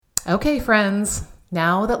Okay, friends,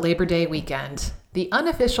 now that Labor Day weekend, the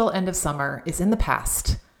unofficial end of summer, is in the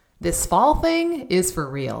past, this fall thing is for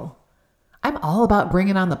real. I'm all about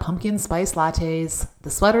bringing on the pumpkin spice lattes,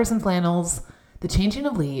 the sweaters and flannels, the changing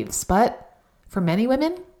of leaves, but for many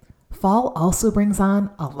women, fall also brings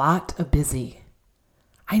on a lot of busy.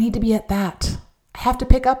 I need to be at that. I have to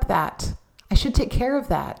pick up that. I should take care of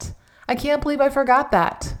that. I can't believe I forgot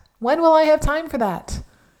that. When will I have time for that?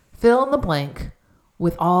 Fill in the blank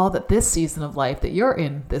with all that this season of life that you're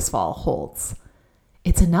in this fall holds.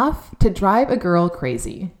 It's enough to drive a girl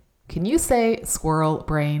crazy. Can you say squirrel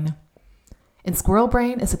brain? And squirrel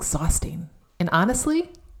brain is exhausting and honestly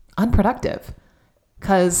unproductive.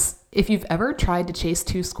 Because if you've ever tried to chase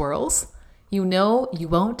two squirrels, you know you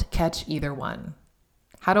won't catch either one.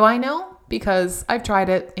 How do I know? Because I've tried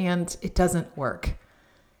it and it doesn't work.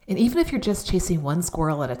 And even if you're just chasing one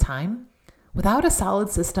squirrel at a time, without a solid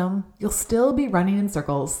system, you'll still be running in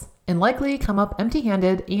circles and likely come up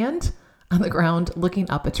empty-handed and on the ground looking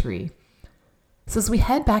up a tree. So as we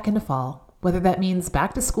head back into fall, whether that means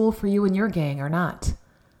back to school for you and your gang or not,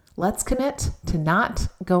 let's commit to not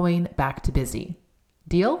going back to busy.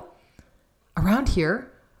 Deal? Around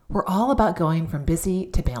here, we're all about going from busy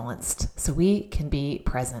to balanced so we can be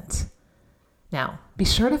present. Now, be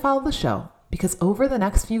sure to follow the show because over the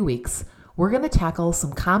next few weeks, we're going to tackle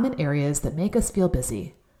some common areas that make us feel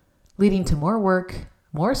busy, leading to more work,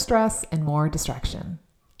 more stress, and more distraction.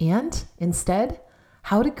 And instead,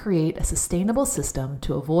 how to create a sustainable system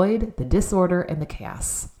to avoid the disorder and the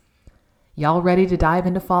chaos. Y'all ready to dive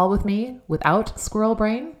into fall with me without squirrel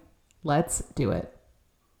brain? Let's do it.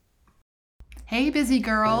 Hey, busy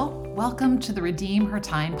girl. Welcome to the Redeem Her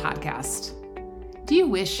Time podcast. Do you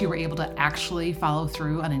wish you were able to actually follow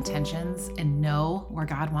through on intentions and know where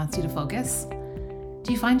God wants you to focus?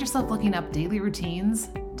 Do you find yourself looking up daily routines,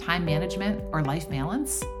 time management, or life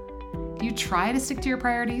balance? Do you try to stick to your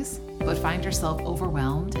priorities, but find yourself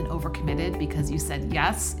overwhelmed and overcommitted because you said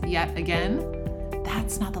yes yet again?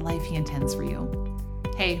 That's not the life He intends for you.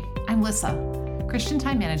 Hey, I'm Lissa, Christian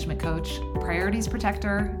time management coach, priorities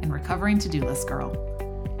protector, and recovering to-do list girl.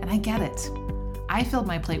 And I get it. I filled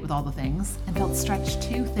my plate with all the things and felt stretched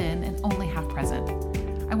too thin and only half present.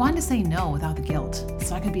 I wanted to say no without the guilt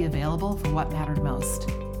so I could be available for what mattered most.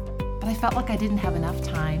 But I felt like I didn't have enough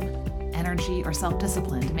time, energy, or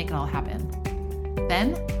self-discipline to make it all happen.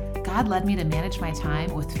 Then, God led me to manage my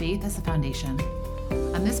time with faith as a foundation.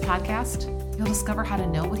 On this podcast, you'll discover how to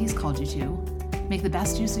know what He's called you to, make the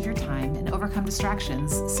best use of your time, and overcome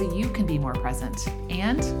distractions so you can be more present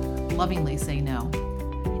and lovingly say no.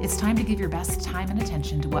 It's time to give your best time and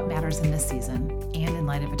attention to what matters in this season and in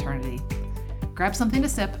light of eternity. Grab something to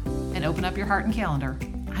sip and open up your heart and calendar.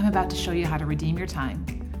 I'm about to show you how to redeem your time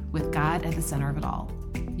with God at the center of it all.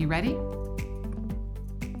 You ready?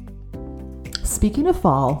 Speaking of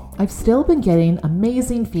fall, I've still been getting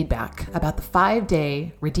amazing feedback about the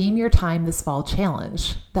 5-day Redeem Your Time This Fall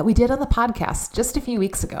challenge that we did on the podcast just a few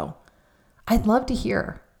weeks ago. I'd love to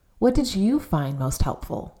hear, what did you find most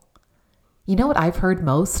helpful? You know what I've heard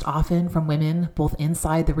most often from women, both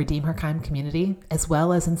inside the Redeem Her Time community, as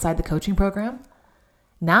well as inside the coaching program?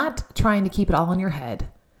 Not trying to keep it all in your head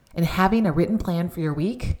and having a written plan for your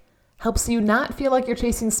week helps you not feel like you're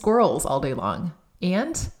chasing squirrels all day long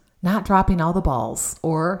and not dropping all the balls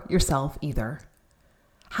or yourself either.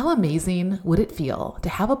 How amazing would it feel to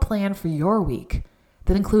have a plan for your week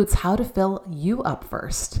that includes how to fill you up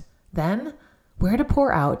first, then where to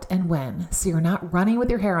pour out and when, so you're not running with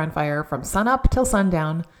your hair on fire from sunup till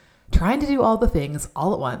sundown, trying to do all the things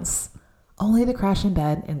all at once, only to crash in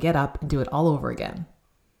bed and get up and do it all over again.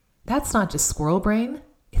 That's not just squirrel brain,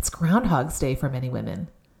 it's Groundhog's Day for many women.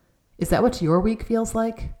 Is that what your week feels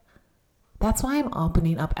like? That's why I'm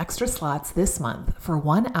opening up extra slots this month for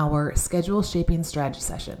 1-hour schedule shaping strategy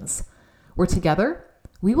sessions, where together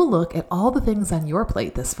we will look at all the things on your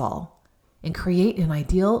plate this fall and create an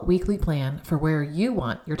ideal weekly plan for where you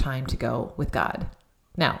want your time to go with God.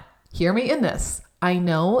 Now, hear me in this. I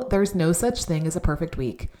know there's no such thing as a perfect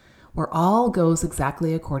week where all goes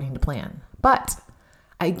exactly according to plan, but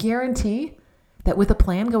I guarantee that with a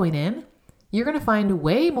plan going in, you're going to find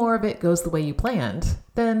way more of it goes the way you planned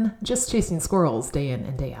than just chasing squirrels day in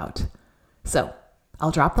and day out. So I'll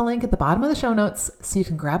drop the link at the bottom of the show notes so you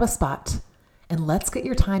can grab a spot and let's get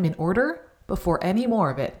your time in order before any more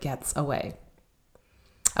of it gets away.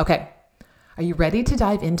 Okay, are you ready to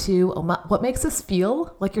dive into what makes us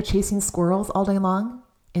feel like you're chasing squirrels all day long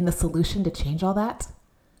and the solution to change all that?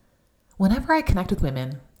 Whenever I connect with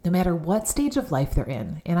women, no matter what stage of life they're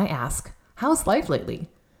in, and I ask, how's life lately?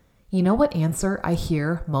 You know what answer I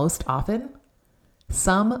hear most often?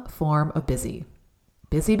 Some form of busy.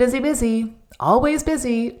 Busy, busy, busy. Always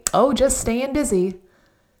busy. Oh, just staying busy.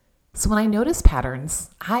 So when I notice patterns,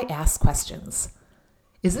 I ask questions.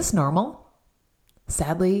 Is this normal?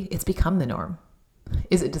 Sadly, it's become the norm.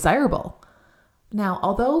 Is it desirable? Now,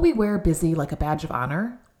 although we wear busy like a badge of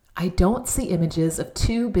honor, I don't see images of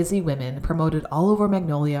two busy women promoted all over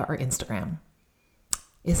Magnolia or Instagram.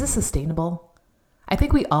 Is this sustainable? I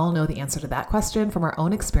think we all know the answer to that question from our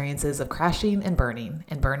own experiences of crashing and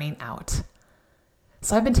burning out.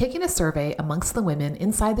 So I've been taking a survey amongst the women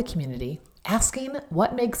inside the community, asking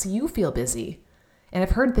what makes you feel busy. And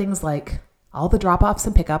I've heard things like all the drop-offs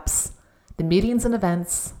and pickups, the meetings and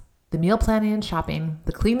events, the meal planning and shopping,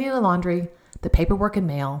 the cleaning and laundry, the paperwork and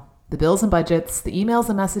mail, the bills and budgets, the emails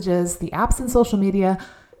and messages, the apps and social media.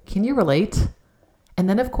 Can you relate? And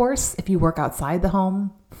then, of course, if you work outside the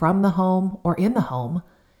home, from the home, or in the home,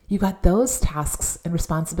 you got those tasks and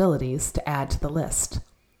responsibilities to add to the list.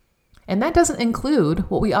 And that doesn't include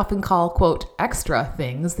what we often call, quote, extra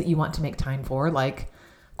things that you want to make time for, like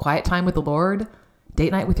quiet time with the Lord,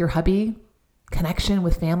 date night with your hubby, connection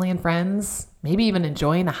with family and friends, maybe even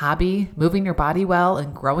enjoying a hobby, moving your body well,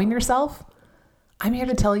 and growing yourself. I'm here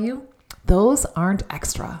to tell you, those aren't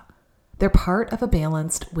extra. They're part of a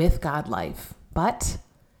balanced with God life. But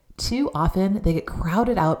too often they get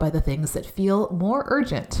crowded out by the things that feel more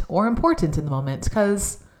urgent or important in the moment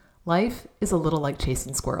because life is a little like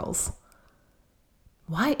chasing squirrels.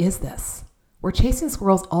 Why is this? We're chasing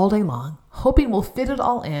squirrels all day long, hoping we'll fit it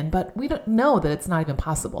all in, but we don't know that it's not even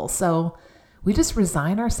possible. So we just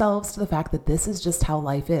resign ourselves to the fact that this is just how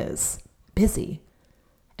life is, busy.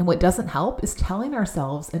 And what doesn't help is telling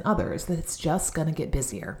ourselves and others that it's just going to get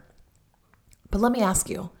busier. But let me ask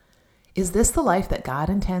you, is this the life that God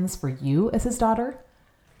intends for you as his daughter?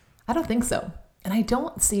 I don't think so. And I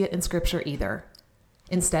don't see it in scripture either.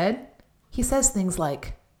 Instead, he says things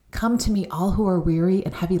like, "Come to me, all who are weary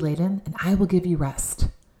and heavy laden, and I will give you rest."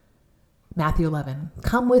 Matthew 11,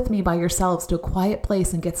 "Come with me by yourselves to a quiet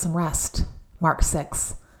place and get some rest." Mark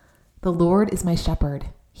 6, "The Lord is my shepherd.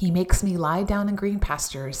 He makes me lie down in green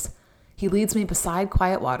pastures. He leads me beside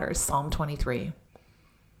quiet waters." Psalm 23.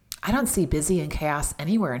 I don't see busy and chaos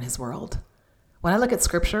anywhere in his world. When I look at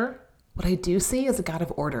scripture, what I do see is a God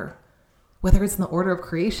of order, whether it's in the order of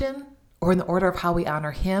creation or in the order of how we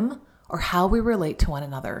honor him or how we relate to one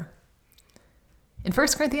another. In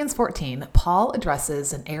 1 Corinthians 14, Paul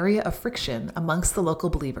addresses an area of friction amongst the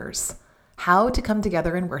local believers, how to come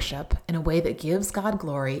together in worship in a way that gives God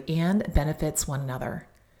glory and benefits one another.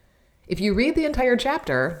 If you read the entire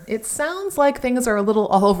chapter, it sounds like things are a little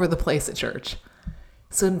all over the place at church.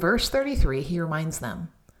 So in verse 33, he reminds them,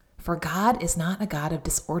 "For God is not a God of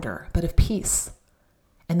disorder, but of peace."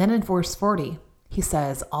 And then in verse 40, he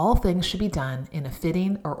says, "All things should be done in a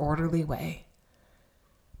fitting or orderly way."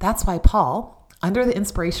 That's why Paul, under the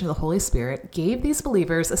inspiration of the Holy Spirit, gave these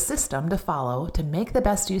believers a system to follow to make the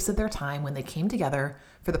best use of their time when they came together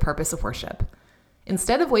for the purpose of worship,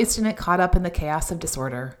 instead of wasting it caught up in the chaos of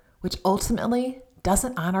disorder, which ultimately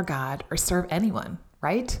doesn't honor God or serve anyone,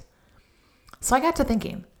 right? So I got to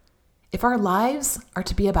thinking, if our lives are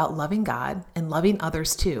to be about loving God and loving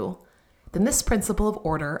others too, then this principle of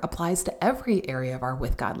order applies to every area of our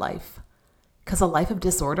with God life. Because a life of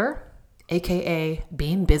disorder, aka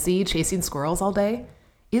being busy chasing squirrels all day,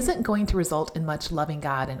 isn't going to result in much loving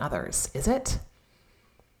God and others, is it?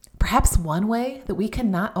 Perhaps one way that we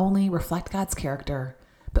can not only reflect God's character,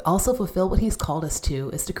 but also fulfill what he's called us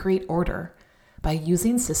to is to create order by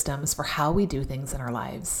using systems for how we do things in our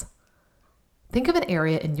lives. Think of an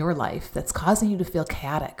area in your life that's causing you to feel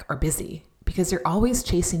chaotic or busy because you're always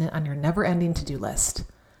chasing it on your never-ending to-do list.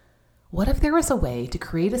 What if there was a way to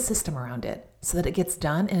create a system around it so that it gets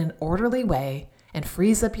done in an orderly way and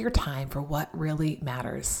frees up your time for what really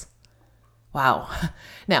matters? Wow.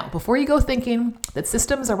 Now, before you go thinking that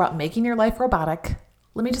systems are about making your life robotic,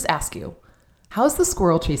 let me just ask you, how's the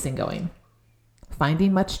squirrel chasing going?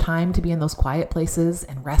 Finding much time to be in those quiet places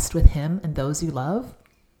and rest with him and those you love?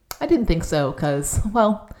 I didn't think so because,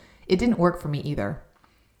 well, it didn't work for me either.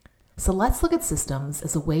 So let's look at systems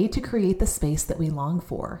as a way to create the space that we long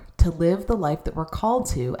for, to live the life that we're called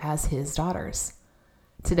to as his daughters.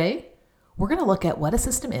 Today, we're going to look at what a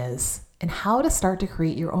system is and how to start to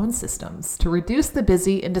create your own systems to reduce the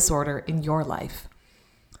busy and disorder in your life.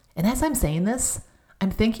 And as I'm saying this,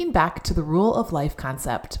 I'm thinking back to the rule of life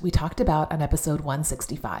concept we talked about on episode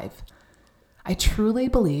 165. I truly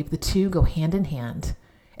believe the two go hand in hand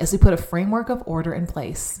as we put a framework of order in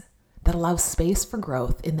place that allows space for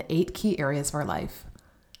growth in the 8 key areas of our life.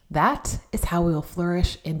 That is how we will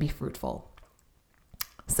flourish and be fruitful.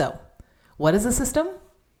 So, what is a system?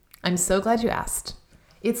 I'm so glad you asked.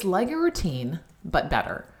 It's like a routine but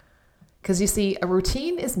better. Because you see, a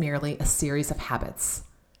routine is merely a series of habits.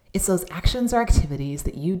 It's those actions or activities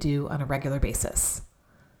that you do on a regular basis.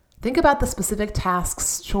 Think about the specific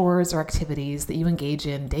tasks, chores, or activities that you engage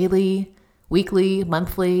in daily, weekly,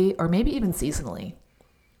 monthly, or maybe even seasonally.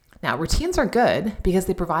 Now, routines are good because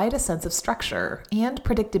they provide a sense of structure and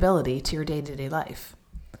predictability to your day-to-day life.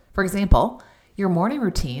 For example, your morning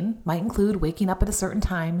routine might include waking up at a certain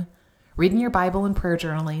time, reading your Bible and prayer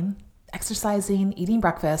journaling, exercising, eating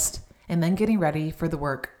breakfast, and then getting ready for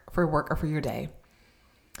work or for your day.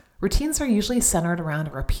 Routines are usually centered around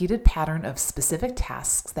a repeated pattern of specific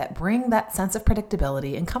tasks that bring that sense of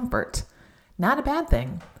predictability and comfort. Not a bad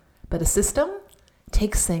thing, but a system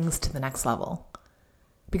takes things to the next level.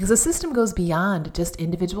 Because a system goes beyond just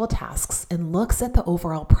individual tasks and looks at the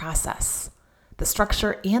overall process, the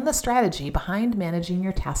structure, and the strategy behind managing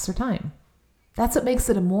your tasks or time. That's what makes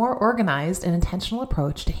it a more organized and intentional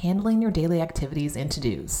approach to handling your daily activities and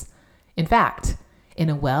to-dos. In fact, in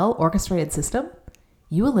a well-orchestrated system,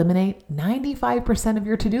 you eliminate 95% of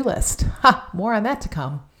your to-do list. More on that to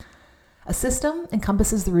come. A system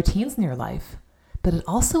encompasses the routines in your life, but it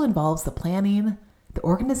also involves the planning, the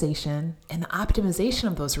organization, and the optimization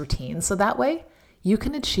of those routines, so that way you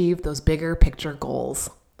can achieve those bigger picture goals,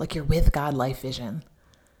 like your with God life vision.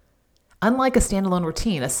 Unlike a standalone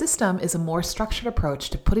routine, a system is a more structured approach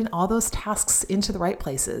to putting all those tasks into the right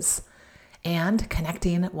places and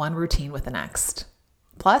connecting one routine with the next.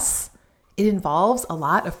 Plus, it involves a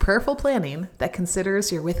lot of prayerful planning that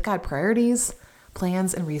considers your with God priorities,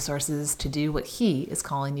 plans, and resources to do what He is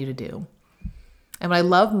calling you to do. And what I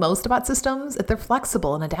love most about systems is they're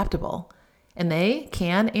flexible and adaptable, and they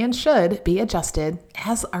can and should be adjusted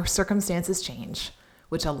as our circumstances change,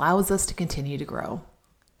 which allows us to continue to grow.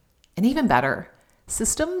 And even better,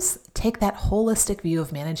 systems take that holistic view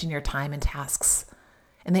of managing your time and tasks,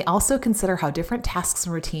 and they also consider how different tasks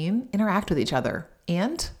and routine interact with each other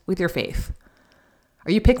and with your faith.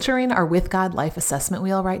 Are you picturing our With God Life Assessment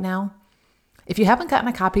Wheel right now? If you haven't gotten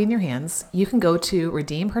a copy in your hands, you can go to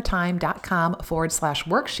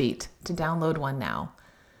redeemhertime.com/worksheet to download one now.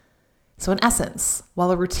 So in essence,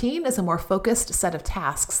 while a routine is a more focused set of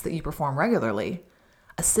tasks that you perform regularly,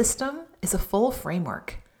 a system is a full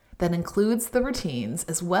framework that includes the routines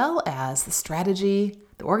as well as the strategy,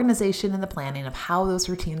 the organization, and the planning of how those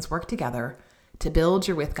routines work together to build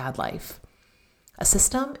your with God life. A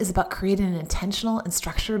system is about creating an intentional and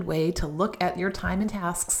structured way to look at your time and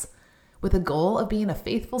tasks with a goal of being a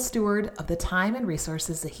faithful steward of the time and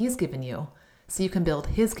resources that He's given you so you can build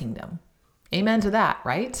His kingdom. Amen to that,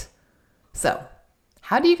 right? So,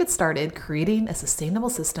 how do you get started creating a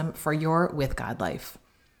sustainable system for your with God life?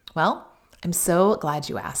 Well, I'm so glad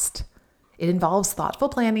you asked. It involves thoughtful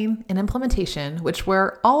planning and implementation, which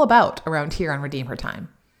we're all about around here on Redeem Her Time.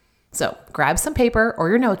 So grab some paper or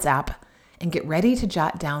your notes app and get ready to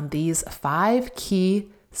jot down these 5 key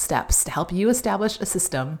steps to help you establish a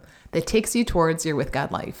system that takes you towards your with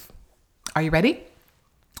God life. Are you ready?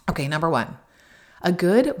 Okay, number 1. A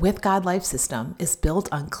good with God life system is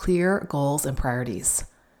built on clear goals and priorities.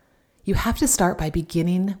 You have to start by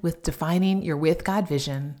beginning with defining your with God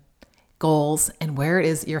vision, goals, and where it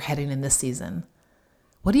is you're heading in this season.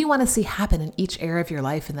 What do you want to see happen in each area of your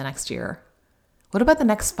life in the next year? What about the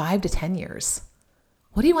next 5 to 10 years?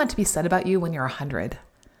 What do you want to be said about you when you're 100?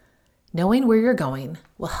 Knowing where you're going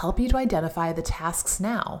will help you to identify the tasks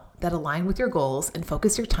now that align with your goals and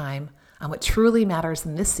focus your time on what truly matters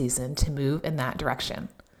in this season to move in that direction.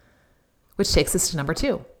 Which takes us to number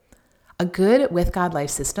 2. A good with God life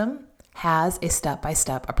system has a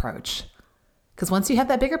step-by-step approach. Because once you have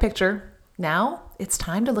that bigger picture, now it's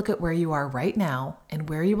time to look at where you are right now and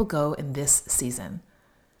where you will go in this season.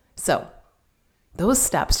 So those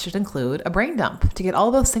steps should include a brain dump to get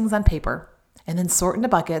all those things on paper and then sort into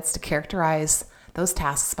buckets to characterize those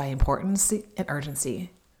tasks by importance and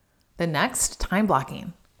urgency. The next, time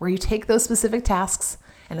blocking, where you take those specific tasks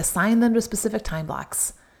and assign them to specific time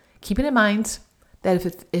blocks, keeping in mind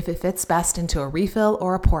that if it fits best into a refill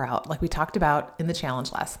or a pour out, like we talked about in the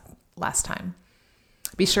challenge last time.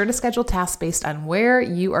 Be sure to schedule tasks based on where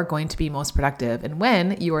you are going to be most productive and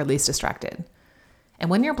when you are least distracted. And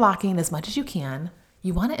when you're blocking as much as you can,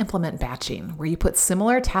 you want to implement batching, where you put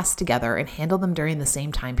similar tasks together and handle them during the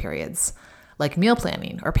same time periods, like meal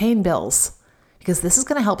planning or paying bills, because this is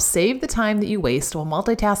going to help save the time that you waste while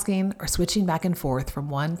multitasking or switching back and forth from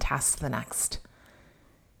one task to the next.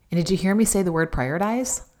 And did you hear me say the word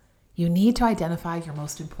prioritize? You need to identify your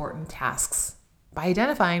most important tasks by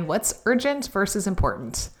identifying what's urgent versus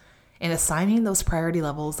important and assigning those priority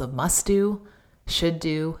levels of must do, should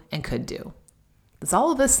do, and could do. Does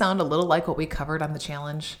all of this sound a little like what we covered on the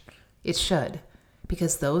challenge? It should,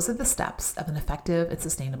 because those are the steps of an effective and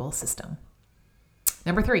sustainable system.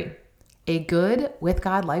 Number 3, a good with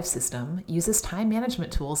God life system uses time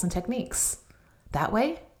management tools and techniques. That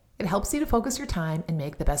way, it helps you to focus your time and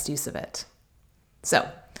make the best use of it. So,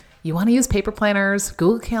 you want to use paper planners,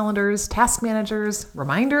 Google calendars, task managers,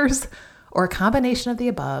 reminders, or a combination of the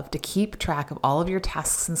above to keep track of all of your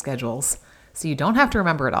tasks and schedules so you don't have to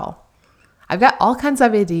remember it all. I've got all kinds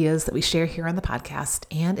of ideas that we share here on the podcast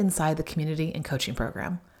and inside the community and coaching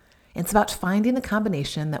program. It's about finding the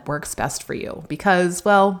combination that works best for you because,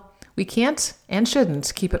 well, we can't and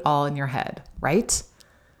shouldn't keep it all in your head, right?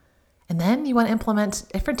 And then you want to implement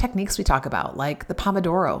different techniques we talk about, like the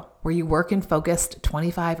Pomodoro, where you work in focused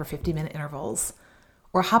 25 or 50-minute intervals.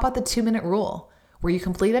 Or how about the 2-minute rule, where you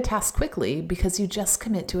complete a task quickly because you just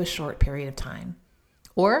commit to a short period of time.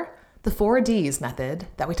 Or the 4 Ds method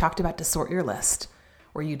that we talked about to sort your list,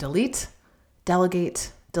 where you delete,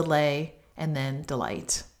 delegate, delay, and then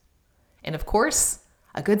delight. And of course,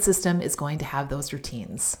 a good system is going to have those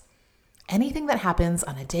routines. Anything that happens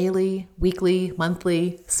on a daily, weekly,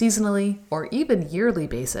 monthly, seasonally, or even yearly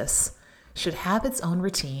basis should have its own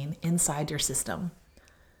routine inside your system.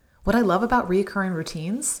 What I love about recurring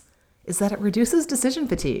routines is that it reduces decision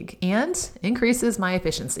fatigue and increases my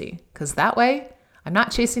efficiency, because that way I'm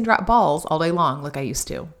not chasing drop balls all day long like I used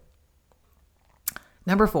to.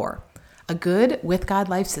 Number 4, a good with God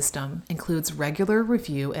life system includes regular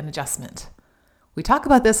review and adjustment. We talk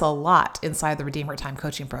about this a lot inside the Redeem Her Time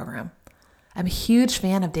coaching program. I'm a huge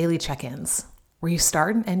fan of daily check-ins, where you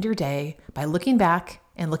start and end your day by looking back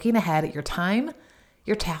and looking ahead at your time,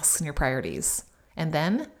 your tasks, and your priorities, and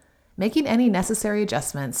then making any necessary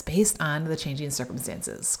adjustments based on the changing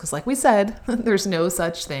circumstances. Because like we said, there's no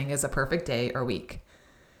such thing as a perfect day or week.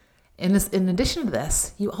 In addition to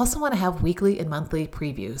this, you also want to have weekly and monthly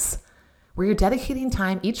previews, where you're dedicating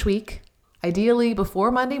time each week, ideally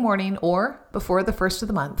before Monday morning or before the first of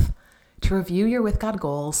the month, to review your with God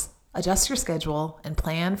goals, adjust your schedule, and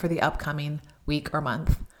plan for the upcoming week or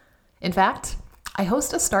month. In fact, I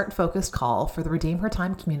host a start-focused call for the Redeem Her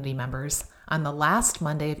Time community members on the last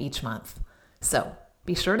Monday of each month. So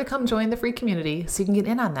be sure to come join the free community so you can get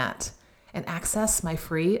in on that and access my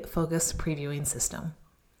free focus previewing system.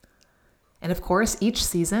 And of course, each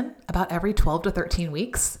season, about every 12 to 13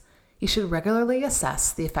 weeks, you should regularly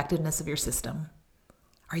assess the effectiveness of your system.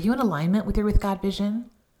 Are you in alignment with your with God vision?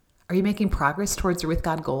 Are you making progress towards your with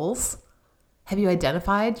God goals? Have you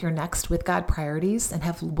identified your next with God priorities and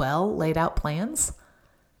have well laid out plans?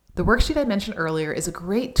 The worksheet I mentioned earlier is a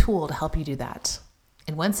great tool to help you do that.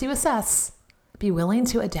 And once you assess, be willing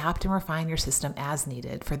to adapt and refine your system as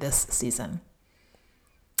needed for this season.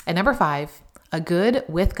 And number 5, a good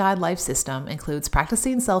with God life system includes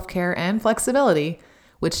practicing self-care and flexibility,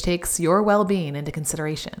 which takes your well-being into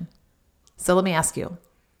consideration. So let me ask you,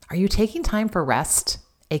 are you taking time for rest,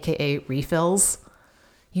 aka refills?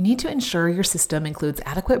 You need to ensure your system includes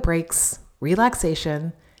adequate breaks,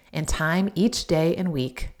 relaxation, and time each day and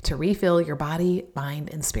week to refill your body, mind,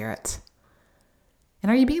 and spirit.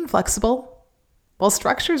 And are you being flexible? While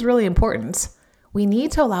structure is really important, we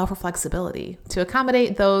need to allow for flexibility to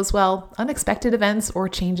accommodate those, unexpected events or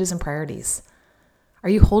changes in priorities. Are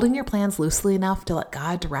you holding your plans loosely enough to let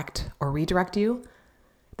God direct or redirect you?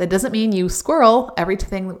 That doesn't mean you squirrel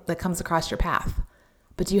everything that comes across your path.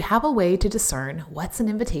 But do you have a way to discern what's an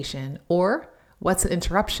invitation or what's an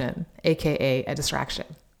interruption, aka a distraction?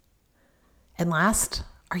 And last,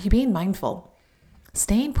 are you being mindful?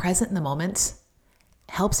 Staying present in the moment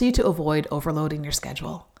helps you to avoid overloading your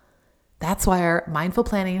schedule. That's why our mindful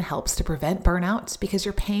planning helps to prevent burnout, because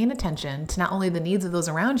you're paying attention to not only the needs of those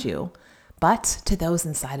around you, but to those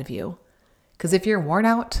inside of you. Because if you're worn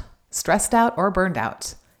out, stressed out, or burned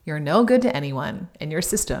out, you're no good to anyone and your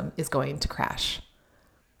system is going to crash.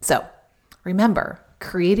 So remember,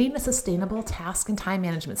 creating a sustainable task and time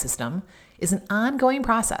management system is an ongoing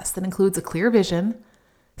process that includes a clear vision,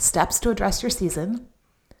 steps to address your season,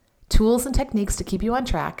 tools and techniques to keep you on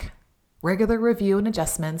track, regular review and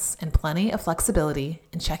adjustments, and plenty of flexibility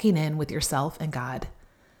in checking in with yourself and God.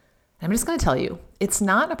 And I'm just going to tell you, it's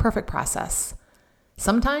not a perfect process.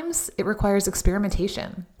 Sometimes it requires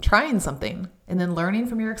experimentation, trying something, and then learning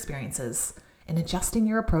from your experiences and adjusting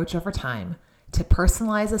your approach over time to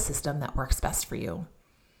personalize a system that works best for you.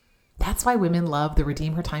 That's why women love the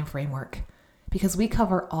Redeem Her Time framework, because we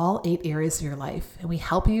cover all 8 areas of your life and we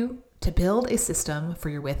help you to build a system for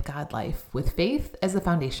your with God life with faith as the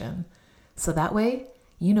foundation. So that way,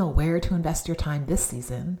 you know where to invest your time this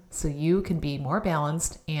season so you can be more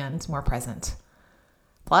balanced and more present.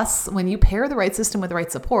 Plus, when you pair the right system with the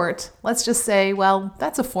right support, let's just say,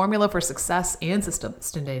 that's a formula for success and system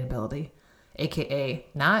sustainability. aka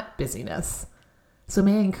not busyness. So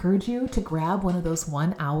may I encourage you to grab one of those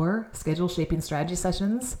 1-hour schedule shaping strategy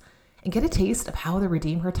sessions and get a taste of how the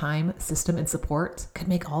Redeem Her Time system and support could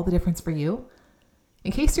make all the difference for you.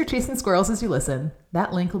 In case you're chasing squirrels as you listen,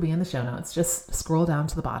 that link will be in the show notes. Just scroll down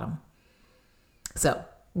to the bottom. So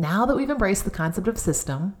now that we've embraced the concept of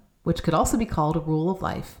system, which could also be called a rule of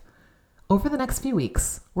life, over the next few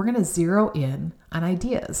weeks, we're going to zero in on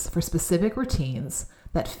ideas for specific routines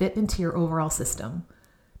that fit into your overall system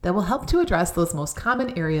that will help to address those most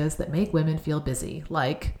common areas that make women feel busy,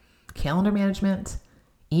 like calendar management,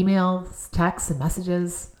 emails, texts and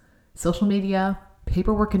messages, social media,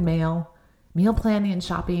 paperwork and mail, meal planning and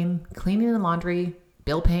shopping, cleaning and laundry,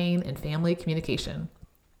 bill paying, and family communication.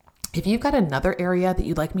 If you've got another area that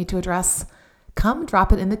you'd like me to address, come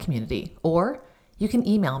drop it in the community, or you can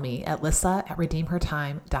email me at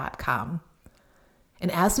lissa@redeemhertime.com.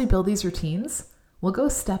 And as we build these routines, we'll go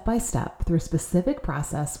step by step through a specific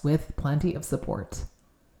process with plenty of support.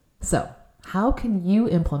 So, how can you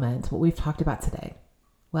implement what we've talked about today?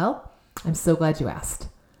 Well, I'm so glad you asked.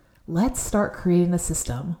 Let's start creating a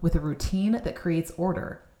system with a routine that creates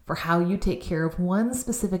order for how you take care of one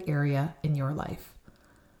specific area in your life.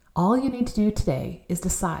 All you need to do today is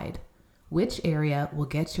decide which area will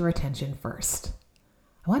get your attention first.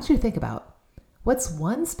 I want you to think about what's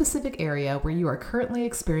one specific area where you are currently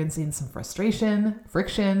experiencing some frustration,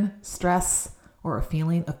 friction, stress, or a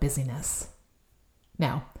feeling of busyness.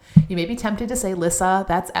 Now, you may be tempted to say, Lissa,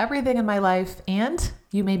 that's everything in my life, and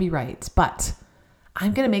you may be right, but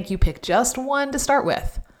I'm going to make you pick just one to start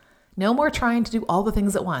with. No more trying to do all the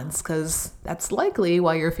things at once, because that's likely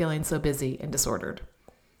why you're feeling so busy and disordered.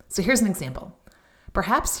 So here's an example.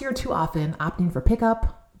 Perhaps you're too often opting for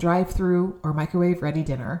pickup, drive-through, or microwave-ready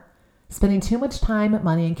dinner, spending too much time,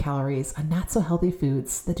 money, and calories on not-so-healthy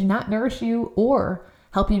foods that do not nourish you or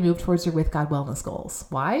help you move towards your With God wellness goals.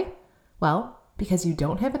 Why? Well, because you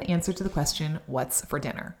don't have an answer to the question, what's for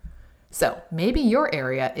dinner? So maybe your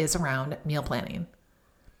area is around meal planning.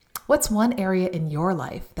 What's one area in your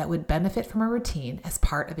life that would benefit from a routine as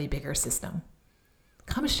part of a bigger system?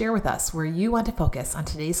 Come share with us where you want to focus on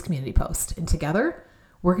today's community post, and together,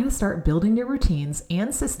 we're going to start building your routines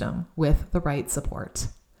and system with the right support.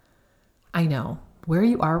 I know where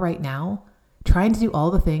you are right now, trying to do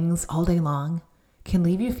all the things all day long, can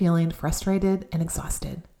leave you feeling frustrated and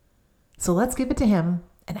exhausted. So let's give it to Him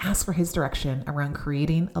and ask for His direction around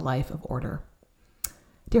creating a life of order.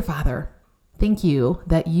 Dear Father, thank you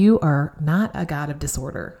that you are not a God of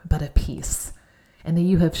disorder, but of peace, and that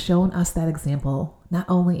you have shown us that example not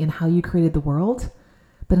only in how you created the world,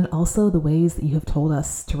 but in also the ways that you have told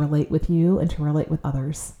us to relate with you and to relate with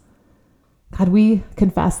others. God, we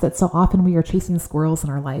confess that so often we are chasing squirrels in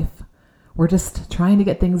our life. We're just trying to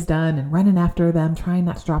get things done and running after them, trying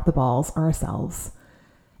not to drop the balls ourselves.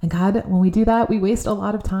 And God, when we do that, we waste a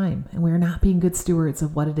lot of time, and we are not being good stewards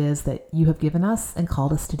of what it is that you have given us and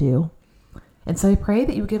called us to do. And so I pray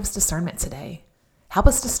that you would give us discernment today. Help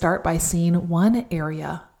us to start by seeing one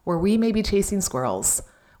area where we may be chasing squirrels,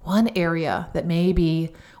 one area that may be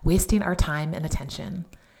wasting our time and attention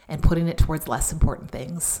and putting it towards less important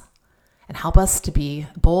things. And help us to be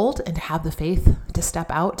bold and to have the faith to step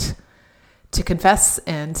out, to confess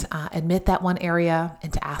and admit that one area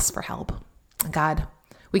and to ask for help. And God,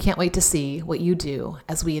 we can't wait to see what you do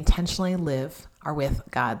as we intentionally live our with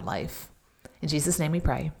God life. In Jesus' name we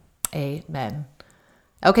pray. Amen.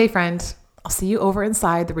 Okay, friend, I'll see you over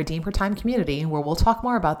inside the Redeem Her Time community where we'll talk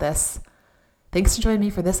more about this. Thanks for joining me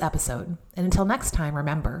for this episode. And until next time,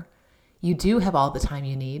 remember, you do have all the time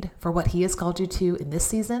you need for what He has called you to in this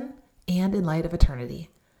season and in light of eternity.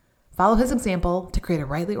 Follow His example to create a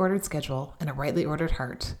rightly ordered schedule and a rightly ordered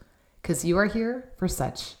heart, because you are here for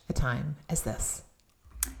such a time as this.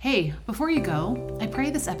 Hey, before you go, I pray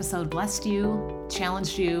this episode blessed you,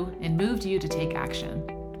 challenged you, and moved you to take action.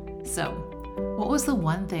 So, what was the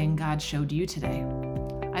one thing God showed you today?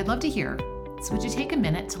 I'd love to hear. So would you take a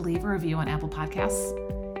minute to leave a review on Apple Podcasts?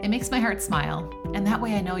 It makes my heart smile, and that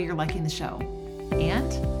way I know you're liking the show.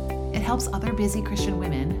 And it helps other busy Christian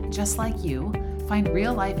women just like you find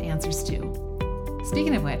real-life answers too.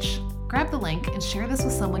 Speaking of which, grab the link and share this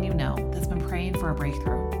with someone you know that's been praying for a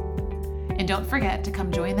breakthrough. And don't forget to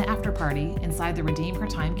come join the after party inside the Redeem Her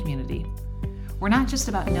Time community. We're not just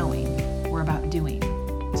about knowing, we're about doing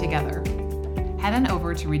together. Head on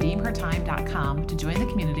over to redeemhertime.com to join the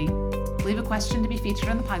community, leave a question to be featured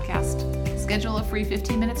on the podcast, schedule a free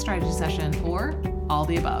 15-minute strategy session, or all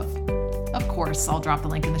the above. Of course, I'll drop the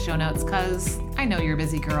link in the show notes because I know you're a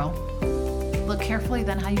busy girl. Look carefully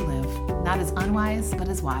then how you live, not as unwise, but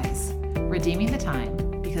as wise, redeeming the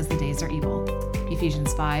time because the days are evil.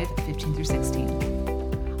 Ephesians 5:15 through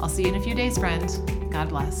 16. I'll see you in a few days, friend. God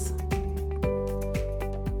bless.